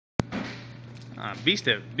Beef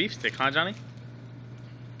stick, huh, Johnny?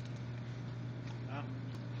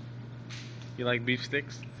 You like beef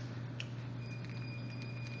sticks?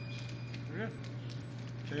 Yeah.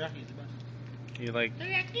 Teriyaki is the best. You like?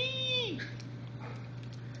 Teriyaki!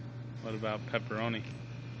 What about pepperoni?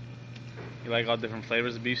 You like all different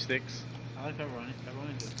flavors of beef sticks? I like pepperoni.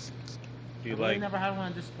 Pepperoni's good. You I've really like never had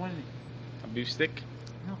one that disappointed me. a beef stick?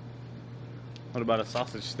 No. What about a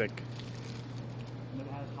sausage stick? Never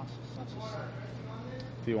had a sausage stick.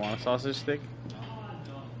 Do you want a sausage stick? No.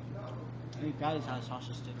 I think Daddy's had a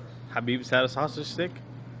sausage stick. Habib's had a sausage stick?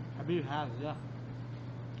 Habib has, yeah.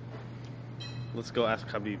 Let's go ask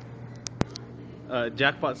Habib.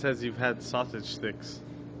 Jackpot says you've had sausage sticks.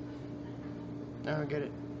 I don't get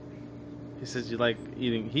it. He says you like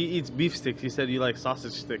eating. He eats beef sticks. He said you like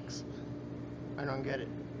sausage sticks. I don't get it.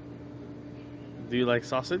 Do you like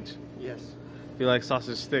sausage? Yes. Do you like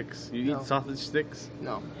sausage sticks? You No. eat sausage sticks?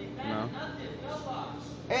 No. No.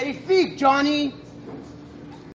 Edifique, Johnny!